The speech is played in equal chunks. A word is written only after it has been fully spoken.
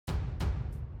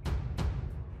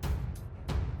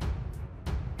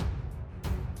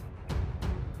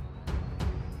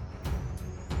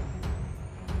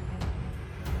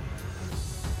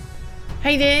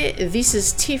Hey there, this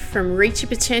is Tiff from Reach Your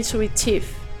Potential with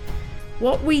Tiff.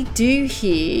 What we do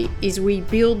here is we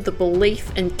build the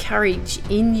belief and courage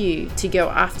in you to go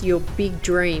after your big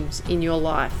dreams in your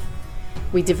life.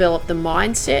 We develop the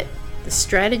mindset, the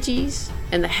strategies,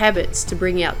 and the habits to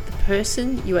bring out the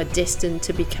person you are destined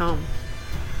to become.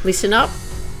 Listen up,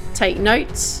 take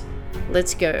notes,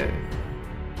 let's go.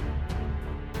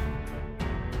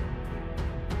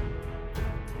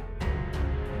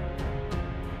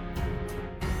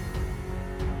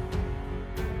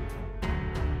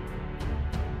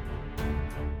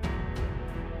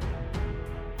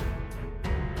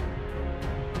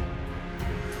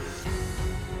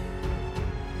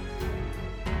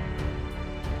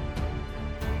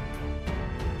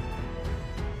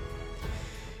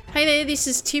 Hey there, this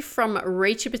is Tiff from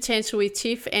Reach Your Potential with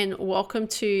Tiff, and welcome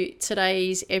to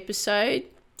today's episode.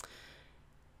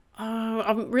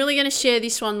 I'm really going to share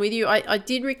this one with you. I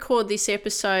did record this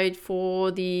episode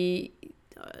for the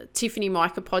Tiffany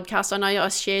Micah podcast. I know I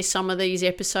share some of these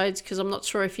episodes because I'm not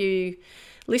sure if you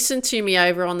listen to me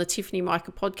over on the Tiffany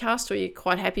Micah podcast or you're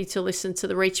quite happy to listen to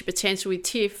the Reach Your Potential with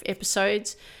Tiff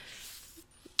episodes.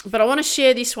 But I want to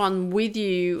share this one with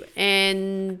you,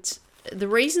 and the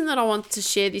reason that I want to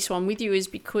share this one with you is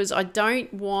because I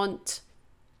don't want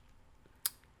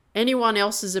anyone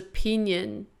else's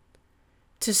opinion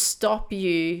to stop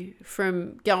you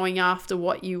from going after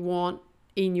what you want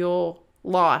in your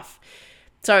life.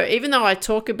 So even though I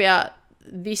talk about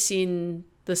this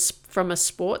from a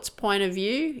sports point of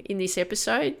view in this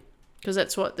episode, because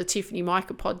that's what the Tiffany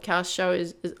Micah podcast show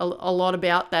is a lot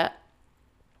about that,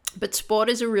 but sport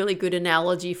is a really good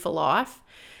analogy for life.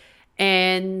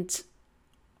 And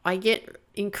I get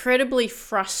incredibly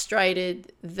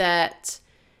frustrated that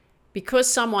because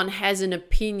someone has an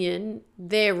opinion,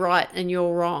 they're right and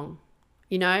you're wrong,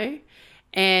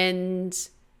 and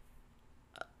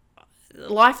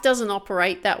life doesn't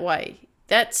operate that way.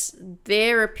 That's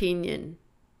their opinion,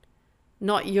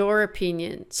 not your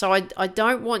opinion. So I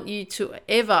don't want you to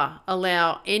ever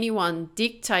allow anyone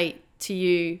dictate to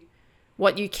you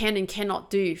what you can and cannot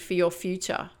do for your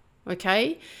future.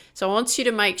 Okay, so I want you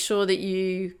to make sure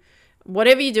that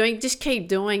whatever you're doing, just keep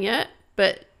doing it,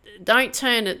 but don't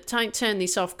turn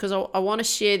this off, because I want to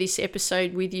share this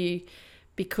episode with you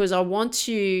because I want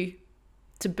you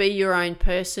to be your own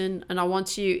person, and I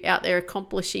want you out there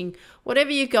accomplishing whatever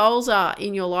your goals are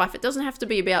in your life. It doesn't have to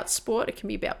be about sport. It can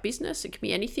be about business. It can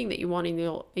be anything that you want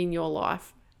in your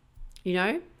life,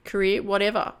 career,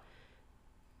 whatever.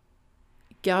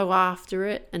 Go after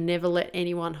it and never let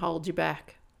anyone hold you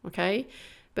back. Okay,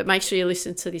 but make sure you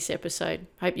listen to this episode.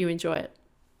 Hope you enjoy it.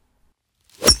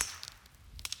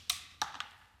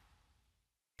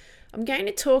 I'm going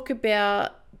to talk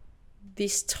about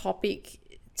this topic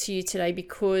to you today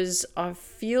because I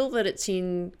feel that it's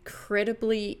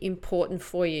incredibly important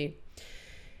for you.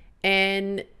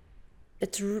 And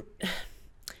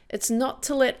it's not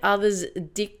to let others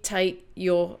dictate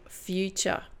your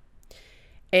future.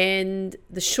 And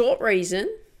the short reason,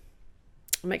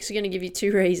 I'm actually going to give you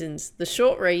two reasons. The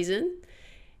short reason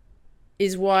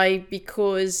is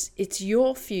because it's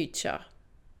your future,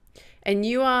 and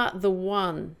you are the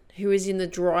one who is in the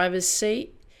driver's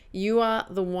seat. You are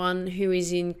the one who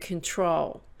is in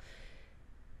control.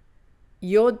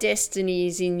 Your destiny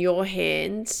is in your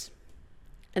hands,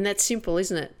 and that's simple,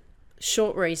 isn't it?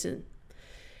 Short reason.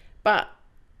 But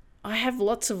I have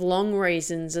lots of long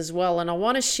reasons as well, and I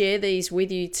want to share these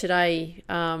with you today,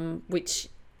 which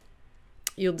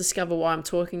you'll discover why I'm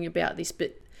talking about this.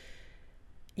 But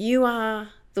you are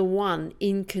the one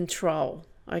in control,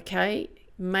 okay?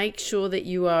 Make sure that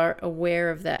you are aware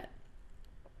of that.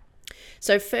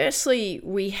 So firstly,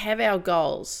 we have our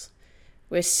goals.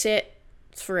 We're set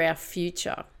for our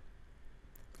future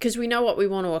because we know what we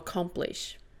want to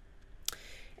accomplish.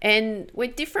 And we're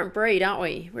a different breed, aren't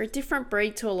we? We're a different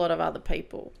breed to a lot of other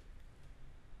people.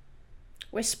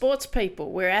 We're sports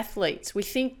people. We're athletes. We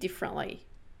think differently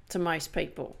to most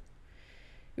people.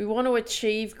 We want to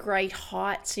achieve great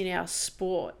heights in our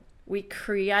sport. We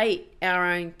create our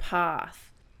own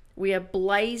path. We are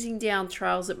blazing down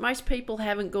trails that most people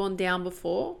haven't gone down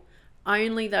before.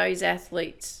 Only those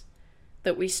athletes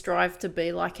that we strive to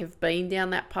be like have been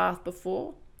down that path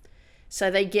before. So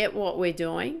they get what we're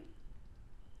doing.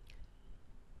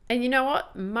 And you know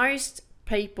what? Most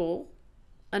people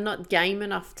are not game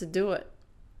enough to do it.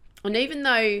 And even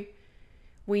though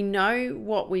we know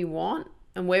what we want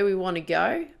and where we want to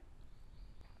go,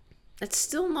 it's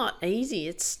still not easy.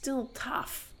 It's still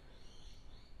tough.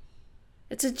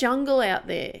 It's a jungle out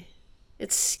there.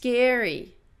 It's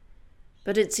scary,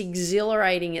 but it's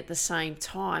exhilarating at the same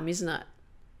time, isn't it?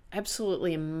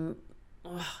 Absolutely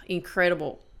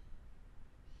incredible.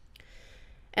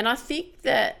 And I think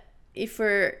that if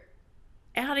we're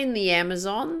out in the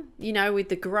Amazon, with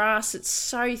the grass, it's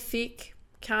so thick,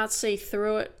 can't see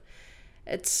through it.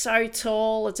 It's so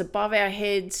tall, it's above our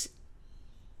heads.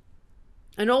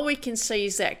 And all we can see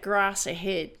is that grass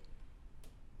ahead.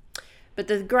 But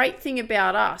the great thing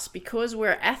about us, because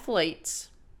we're athletes,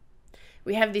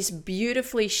 we have this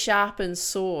beautifully sharpened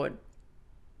sword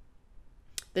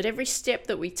that every step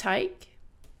that we take,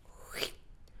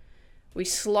 we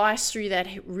slice through that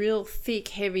real thick,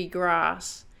 heavy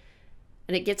grass,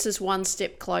 and it gets us one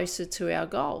step closer to our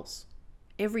goals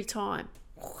every time.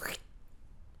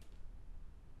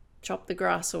 Chop the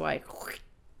grass away.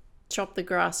 Chop the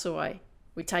grass away.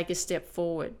 We take a step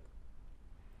forward.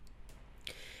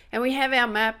 And we have our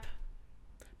map,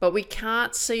 but we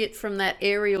can't see it from that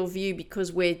aerial view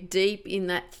because we're deep in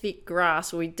that thick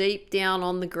grass. We're deep down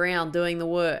on the ground doing the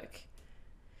work.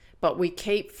 But we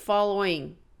keep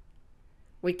following.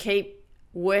 We keep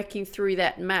working through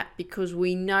that map because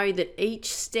we know that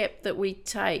each step that we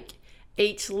take,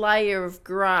 each layer of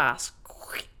grass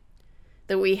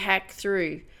that we hack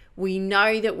through, we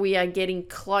know that we are getting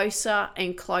closer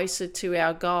and closer to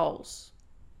our goals.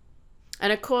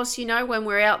 And of course, when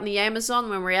we're out in the Amazon,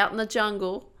 when we're out in the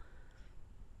jungle,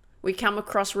 we come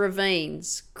across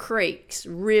ravines, creeks,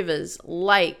 rivers,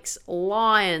 lakes,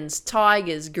 lions,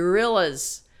 tigers,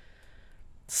 gorillas,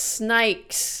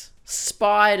 snakes,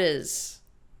 spiders,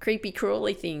 creepy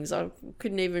crawly things. I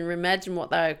couldn't even imagine what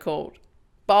they were called.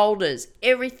 Boulders,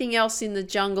 everything else in the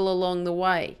jungle along the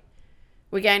way.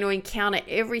 We're going to encounter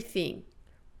everything.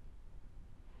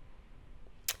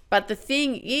 But the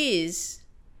thing is,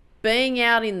 being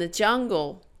out in the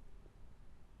jungle,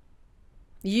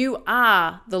 you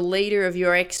are the leader of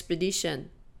your expedition.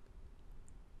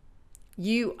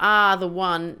 You are the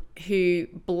one who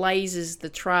blazes the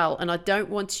trail, and I don't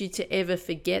want you to ever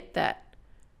forget that.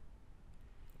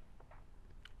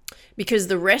 Because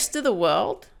the rest of the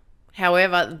world,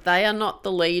 however, they are not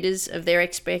the leaders of their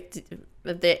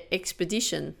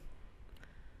expedition.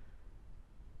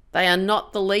 They are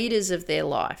not the leaders of their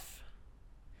life.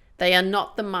 They are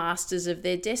not the masters of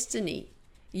their destiny.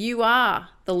 You are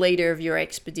the leader of your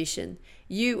expedition.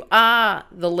 You are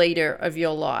the leader of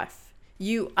your life.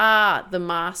 You are the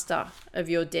master of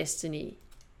your destiny.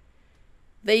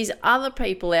 These other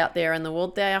people out there in the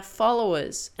world, they are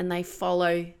followers and they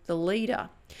follow the leader.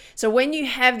 So when you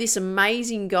have this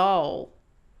amazing goal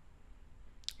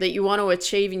that you want to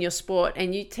achieve in your sport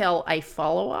and you tell a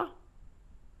follower,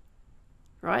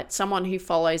 right? Someone who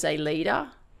follows a leader,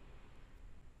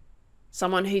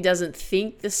 someone who doesn't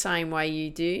think the same way you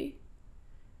do,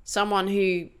 someone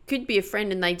who could be a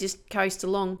friend and they just coast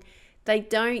along, they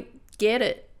don't get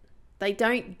it. They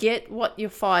don't get what you're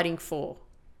fighting for.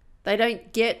 They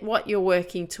don't get what you're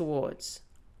working towards.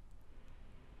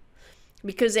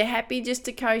 Because they're happy just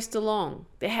to coast along.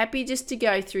 They're happy just to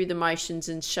go through the motions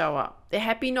and show up. They're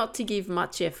happy not to give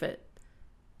much effort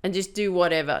and just do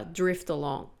whatever, drift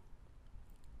along.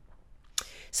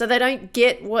 So they don't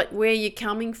get where you're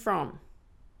coming from.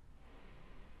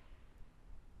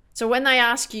 So when they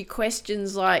ask you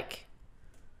questions like,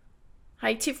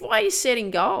 hey Tiff, why are you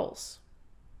setting goals?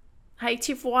 Hey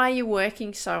Tiff, why are you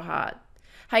working so hard?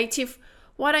 Hey Tiff,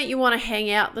 why don't you want to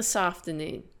hang out this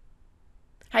afternoon?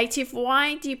 Hey Tiff,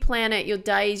 why do you plan out your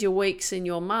days, your weeks and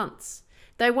your months?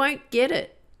 They won't get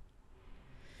it.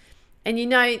 And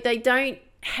they don't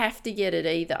have to get it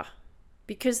either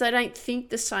because they don't think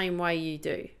the same way you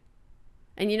do.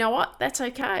 And you know what? That's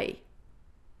okay.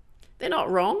 They're not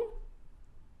wrong.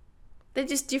 They're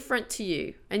just different to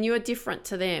you and you are different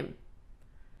to them.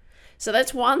 So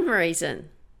that's one reason,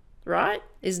 right?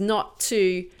 Is not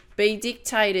to be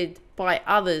dictated by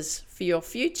others for your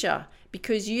future.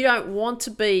 Because you don't want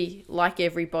to be like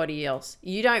everybody else.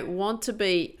 You don't want to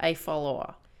be a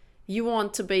follower. You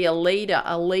want to be a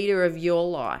leader of your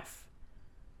life.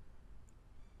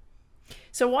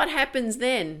 So what happens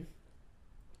then?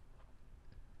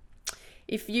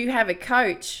 If you have a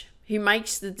coach who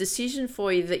makes the decision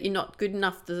for you that you're not good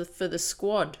enough for the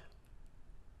squad?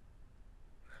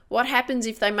 What happens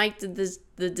if they make the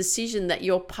decision that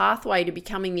your pathway to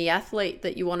becoming the athlete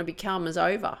that you want to become is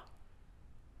over?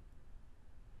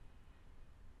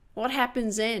 What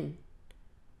happens then?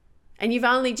 And you've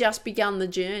only just begun the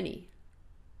journey.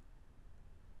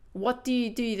 What do you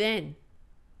do then?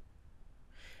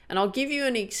 And I'll give you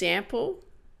an example.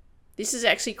 This is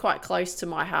actually quite close to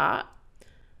my heart.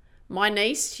 My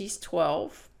niece, she's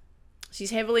 12.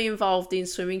 She's heavily involved in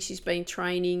swimming. She's been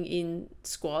training in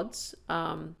squads,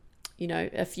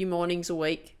 a few mornings a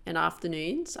week and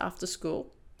afternoons after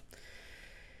school.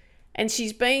 And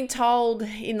she's been told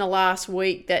in the last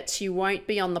week that she won't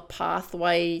be on the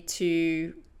pathway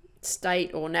to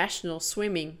state or national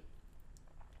swimming.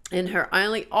 And her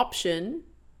only option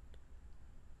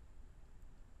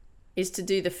is to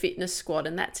do the fitness squad,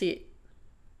 and that's it.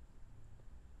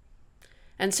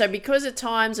 And so because her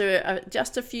times are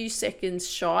just a few seconds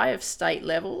shy of state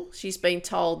level, she's been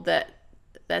told that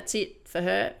that's it for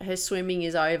her. Her swimming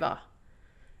is over.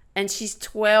 And she's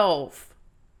 12.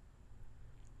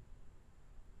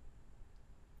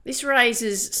 This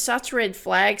raises such red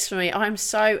flags for me. I'm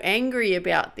so angry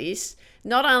about this,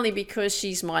 not only because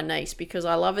she's my niece, because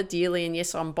I love her dearly, and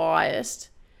yes, I'm biased,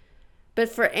 but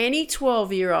for any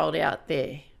 12-year-old out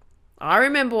there. I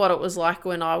remember what it was like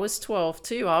when I was 12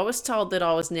 too. I was told that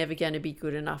I was never going to be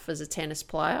good enough as a tennis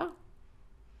player.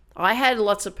 I had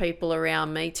lots of people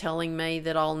around me telling me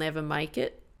that I'll never make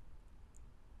it,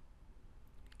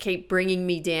 keep bringing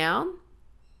me down.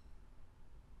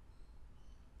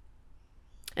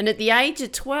 And at the age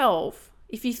of 12,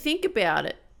 if you think about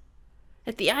it,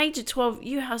 at the age of 12,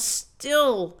 you are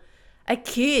still a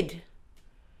kid.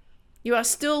 You are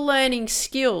still learning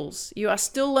skills. You are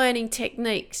still learning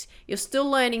techniques. You're still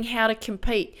learning how to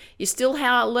compete. You're still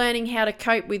learning how to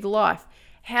cope with life,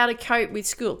 how to cope with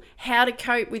school, how to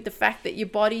cope with the fact that your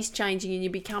body's changing and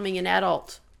you're becoming an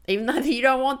adult, even though you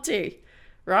don't want to,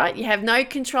 right? You have no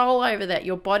control over that.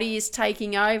 Your body is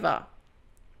taking over.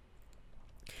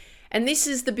 And this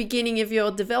is the beginning of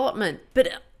your development.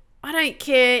 But I don't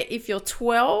care if you're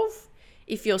 12,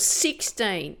 if you're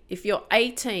 16, if you're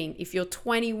 18, if you're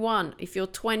 21, if you're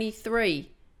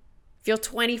 23, if you're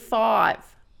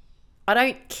 25. I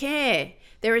don't care.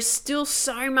 There is still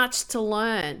so much to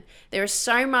learn. There is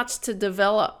so much to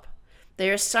develop.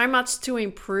 There is so much to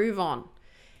improve on.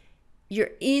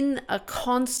 You're in a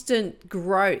constant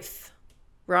growth,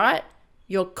 right?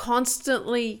 You're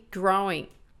constantly growing.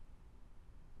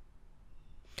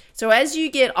 So as you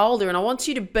get older, and I want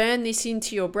you to burn this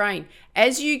into your brain,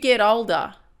 as you get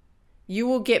older, you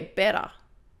will get better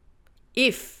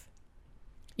if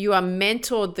you are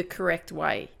mentored the correct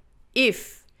way,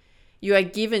 if you are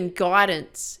given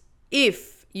guidance,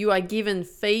 if you are given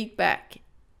feedback,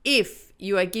 if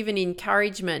you are given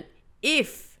encouragement,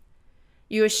 if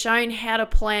you are shown how to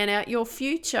plan out your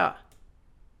future.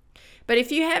 But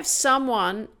if you have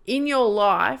someone in your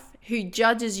life who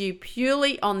judges you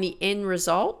purely on the end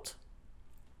result,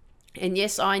 and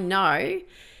yes, I know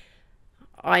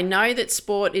that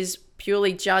sport is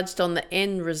purely judged on the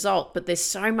end result, but there's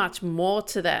so much more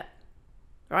to that,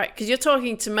 right? Because you're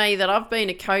talking to me that I've been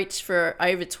a coach for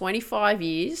over 25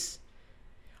 years.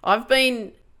 I've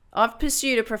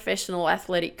pursued a professional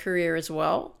athletic career as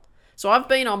well. So I've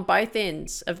been on both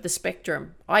ends of the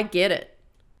spectrum. I get it.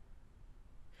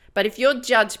 But if you're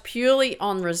judged purely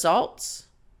on results,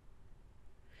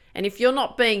 and if you're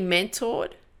not being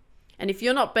mentored, and if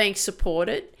you're not being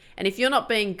supported, and if you're not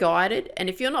being guided, and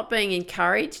if you're not being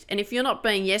encouraged, and if you're not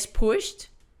being pushed,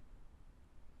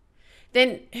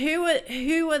 then who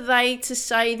are they to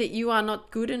say that you are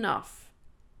not good enough?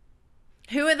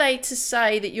 Who are they to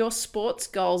say that your sports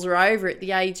goals are over at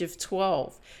the age of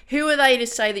 12? Who are they to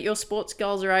say that your sports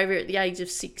goals are over at the age of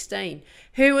 16?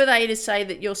 Who are they to say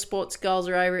that your sports goals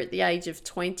are over at the age of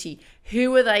 20?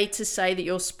 Who are they to say that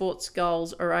your sports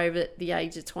goals are over at the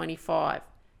age of 25?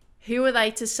 Who are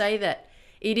they to say that?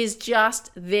 It is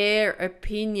just their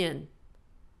opinion,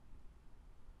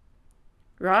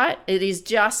 right? It is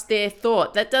just their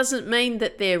thought. That doesn't mean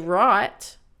that they're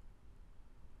right.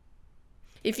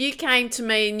 If you came to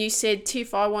me and you said,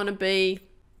 Tiff, I want to be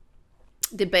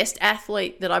the best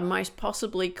athlete that I most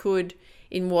possibly could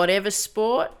in whatever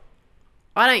sport,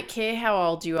 I don't care how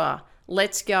old you are.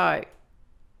 Let's go.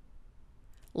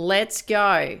 Let's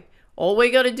go. All we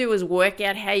got to do is work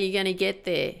out how you're going to get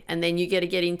there, and then you got to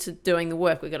get into doing the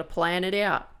work. We've got to plan it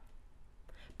out.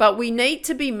 But we need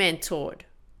to be mentored.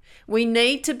 We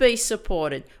need to be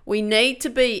supported. We need to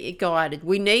be guided.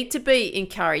 We need to be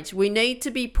encouraged. We need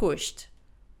to be pushed.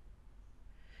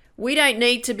 We don't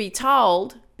need to be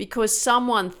told because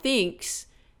someone thinks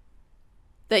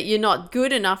that you're not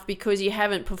good enough because you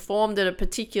haven't performed at a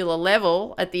particular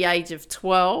level at the age of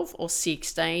 12 or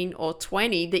 16 or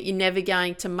 20 that you're never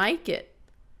going to make it.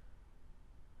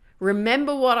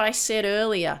 Remember what I said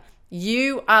earlier.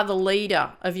 You are the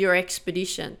leader of your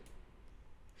expedition.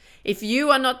 If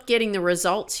you are not getting the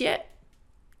results yet,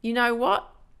 you know what?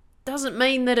 Doesn't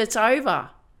mean that it's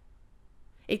over.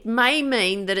 It may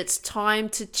mean that it's time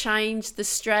to change the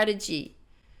strategy.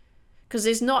 Because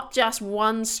there's not just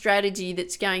one strategy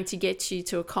that's going to get you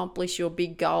to accomplish your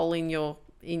big goal in your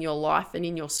life and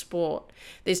in your sport.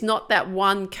 There's not that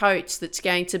one coach that's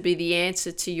going to be the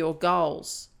answer to your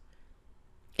goals.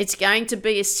 It's going to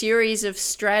be a series of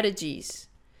strategies.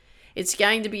 It's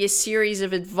going to be a series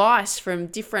of advice from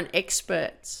different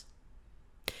experts.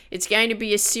 It's going to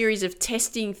be a series of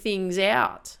testing things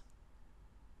out.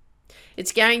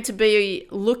 It's going to be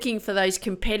looking for those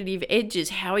competitive edges.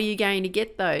 How are you going to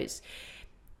get those?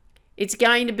 It's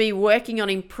going to be working on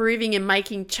improving and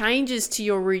making changes to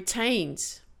your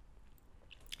routines.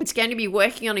 It's going to be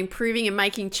working on improving and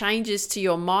making changes to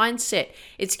your mindset.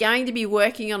 It's going to be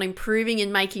working on improving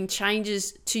and making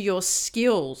changes to your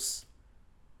skills.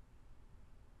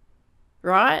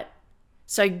 Right?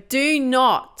 So do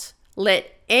not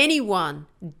let anyone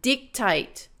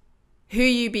dictate who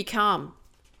you become.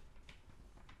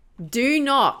 Do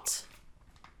not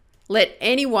let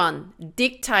anyone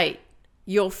dictate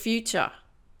your future.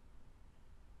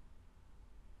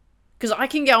 Because I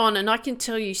can go on and I can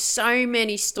tell you so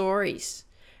many stories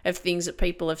of things that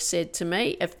people have said to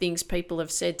me, of things people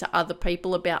have said to other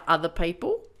people about other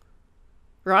people,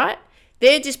 right?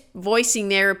 They're just voicing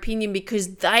their opinion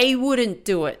because they wouldn't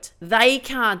do it. They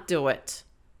can't do it.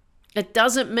 It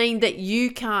doesn't mean that you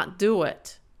can't do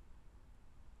it.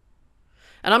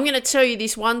 And I'm going to tell you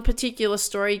this one particular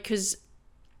story because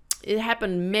it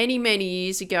happened many, many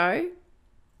years ago.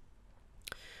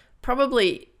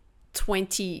 Probably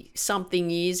 20-something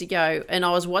years ago. And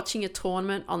I was watching a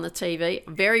tournament on the TV.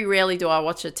 Very rarely do I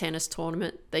watch a tennis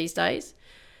tournament these days.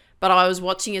 But I was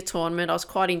watching a tournament. I was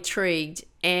quite intrigued.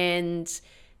 And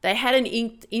they had an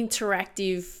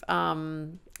interactive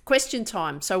question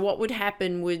time. So what would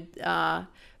happen would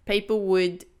people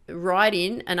would write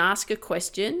in and ask a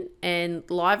question, and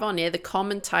live on air, the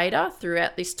commentator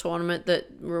throughout this tournament that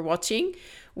we're watching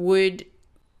would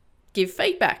give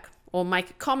feedback or make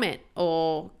a comment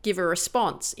or give a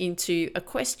response into a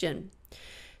question.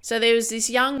 So there was this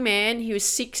young man, he was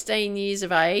 16 years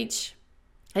of age,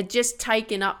 had just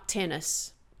taken up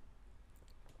tennis.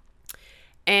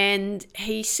 And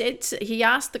he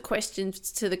asked the question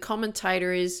to the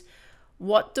commentator is,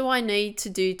 what do I need to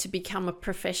do to become a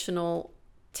professional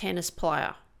tennis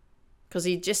player? Because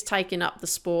he'd just taken up the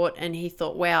sport and he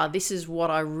thought, wow, this is what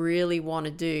I really want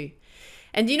to do.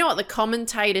 And you know what the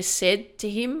commentator said to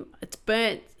him? It's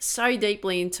burnt so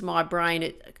deeply into my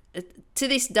brain. To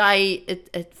this day,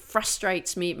 it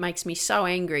frustrates me. It makes me so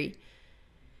angry.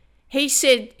 He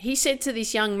said to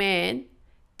this young man,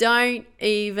 don't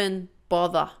even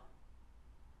bother.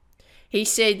 He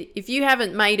said, if you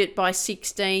haven't made it by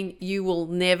 16, you will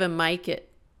never make it.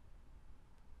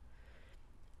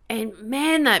 And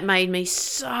man, that made me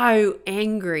so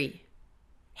angry.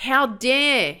 How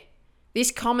dare this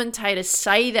commentator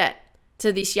say that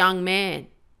to this young man?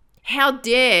 How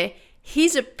dare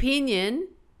his opinion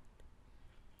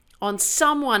on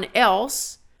someone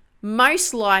else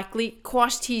most likely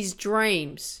quashed his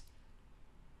dreams?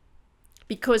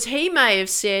 Because he may have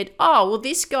said, oh, well,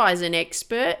 this guy's an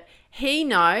expert. He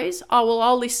knows. Oh, well,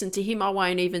 I'll listen to him. I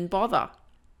won't even bother.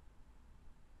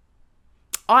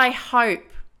 I hope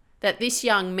that this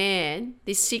young man,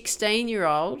 this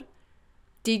 16-year-old,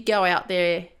 did go out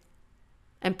there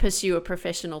and pursue a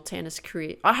professional tennis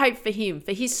career. I hope for him,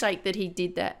 for his sake, that he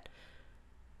did that.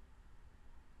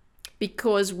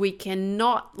 Because we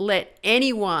cannot let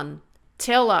anyone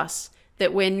tell us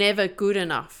that we're never good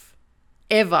enough.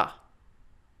 Ever.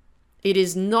 It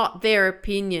is not their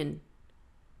opinion.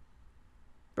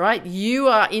 Right? You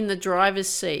are in the driver's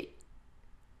seat.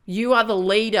 You are the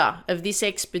leader of this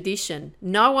expedition.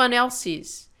 No one else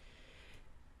is.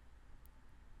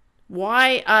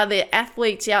 Why are there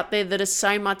athletes out there that are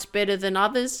so much better than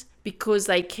others? Because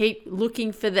they keep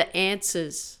looking for the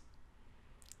answers.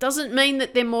 Doesn't mean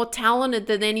that they're more talented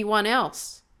than anyone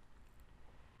else.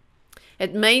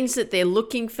 It means that they're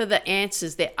looking for the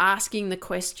answers. They're asking the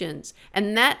questions.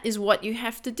 And that is what you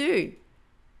have to do.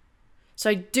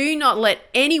 So do not let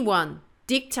anyone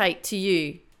dictate to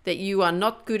you that you are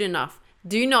not good enough.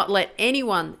 Do not let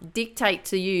anyone dictate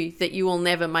to you that you will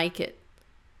never make it.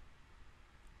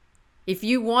 If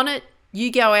you want it,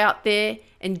 you go out there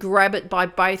and grab it by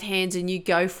both hands and you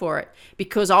go for it.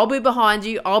 Because I'll be behind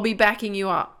you. I'll be backing you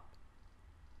up.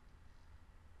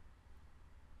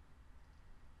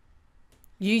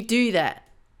 You do that.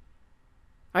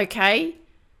 Okay?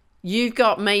 You've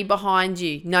got me behind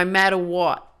you no matter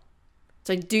what.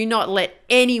 So do not let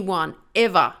anyone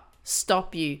ever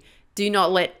stop you. Do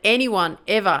not let anyone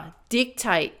ever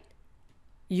dictate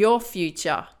your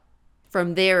future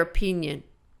from their opinion.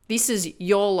 This is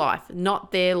your life,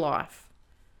 not their life.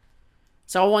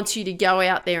 So I want you to go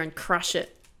out there and crush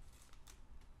it.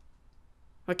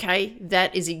 Okay?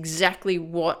 That is exactly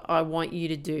what I want you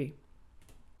to do.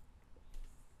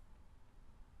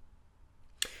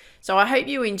 So I hope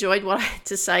you enjoyed what I had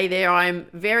to say there. I'm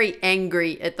very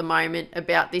angry at the moment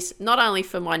about this, not only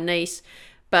for my niece,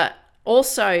 but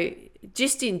also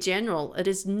just in general. It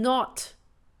is not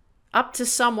up to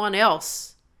someone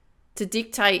else to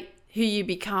dictate who you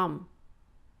become.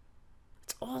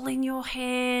 It's all in your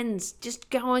hands. Just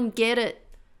go and get it.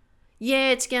 Yeah,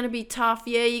 it's going to be tough.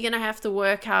 Yeah, you're going to have to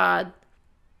work hard.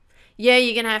 Yeah,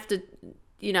 you're going to have to,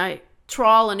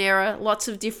 trial and error, lots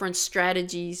of different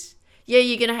strategies. Yeah,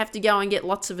 you're going to have to go and get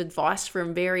lots of advice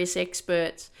from various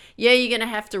experts. Yeah, you're going to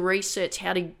have to research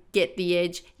how to get the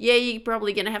edge. Yeah, you're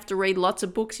probably going to have to read lots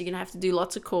of books. You're going to have to do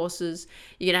lots of courses.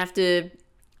 You're going to have to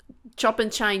chop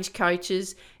and change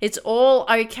coaches. It's all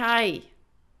okay.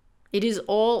 It is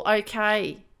all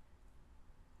okay.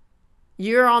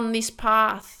 You're on this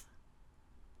path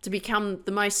to become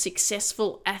the most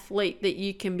successful athlete that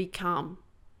you can become.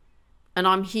 And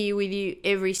I'm here with you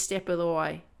every step of the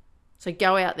way. So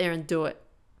go out there and do it.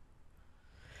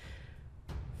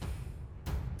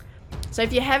 So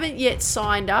if you haven't yet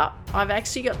signed up, I've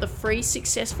actually got the free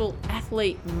Successful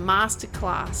Athlete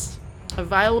Masterclass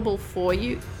available for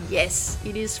you. Yes,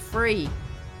 it is free.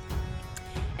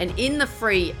 And in the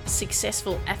free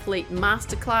Successful Athlete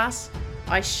Masterclass,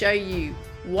 I show you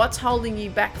what's holding you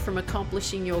back from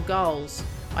accomplishing your goals.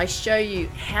 I show you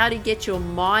how to get your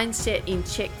mindset in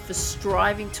check for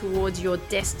striving towards your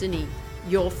destiny,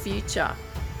 your future.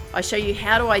 I show you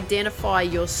how to identify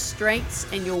your strengths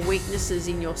and your weaknesses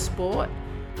in your sport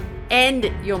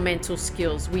and your mental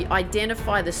skills. We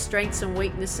identify the strengths and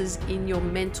weaknesses in your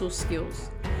mental skills.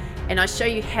 And I show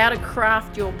you how to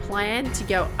craft your plan to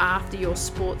go after your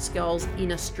sports goals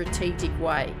in a strategic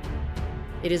way.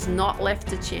 It is not left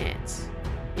to chance.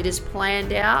 It is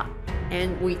planned out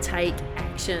and we take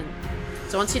action.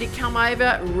 So I want you to come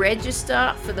over,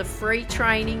 register for the free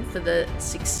training for the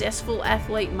Successful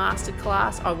Athlete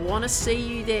Masterclass. I want to see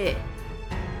you there.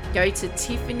 Go to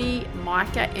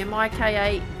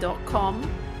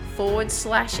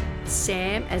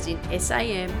tiffanymica.com/Sam, as in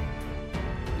SAM.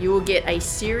 You will get a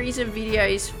series of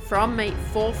videos from me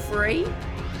for free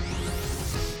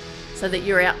so that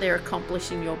you're out there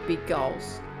accomplishing your big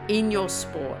goals in your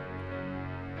sport.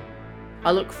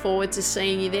 I look forward to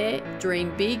seeing you there.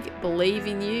 Dream big, believe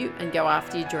in you, and go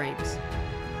after your dreams.